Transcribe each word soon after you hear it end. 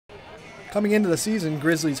Coming into the season,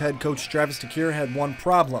 Grizzlies head coach Travis DeCuire had one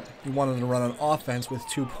problem. He wanted to run an offense with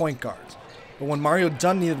 2 point guards. But when Mario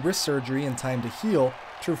Dunn needed wrist surgery and time to heal,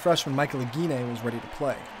 true freshman Michael Oguine was ready to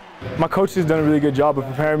play. My coach has done a really good job of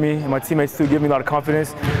preparing me, and my teammates too give me a lot of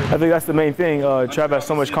confidence. I think that's the main thing. Trav has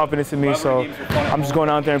so much confidence in me, so I'm just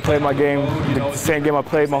going out there and playing my game, the same game I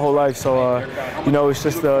played my whole life. So, you know, it's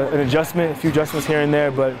just an adjustment, a few adjustments here and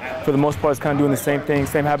there, but for the most part, it's kind of doing the same thing,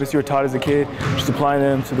 same habits you were taught as a kid, just applying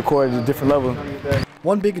them to the court at a different level.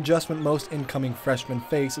 One big adjustment most incoming freshmen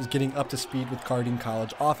face is getting up to speed with guarding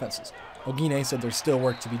college offenses. Oguine said there's still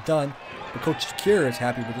work to be done, but Coach DeCuire is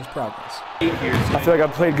happy with his progress. I feel like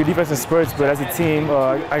I've played good defense in spurts, but as a team,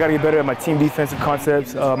 I got to get better at my team defensive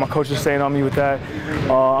concepts. My coach is staying on me with that.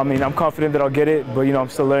 I mean, I'm confident that I'll get it, but you know, I'm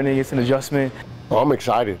still learning. It's an adjustment. Well, I'm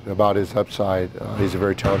excited about his upside. He's a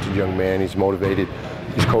very talented young man. He's motivated.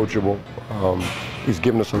 He's coachable. He's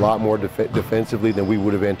given us a lot more defensively than we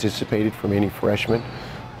would have anticipated from any freshman,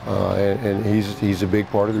 and he's a big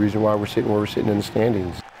part of the reason why we're sitting where we're sitting in the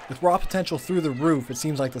standings. With raw potential through the roof, it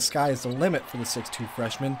seems like the sky is the limit for the 6'2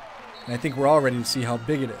 freshman, and I think we're all ready to see how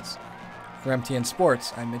big it is. For MTN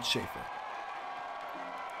Sports, I'm Mitch Schafer.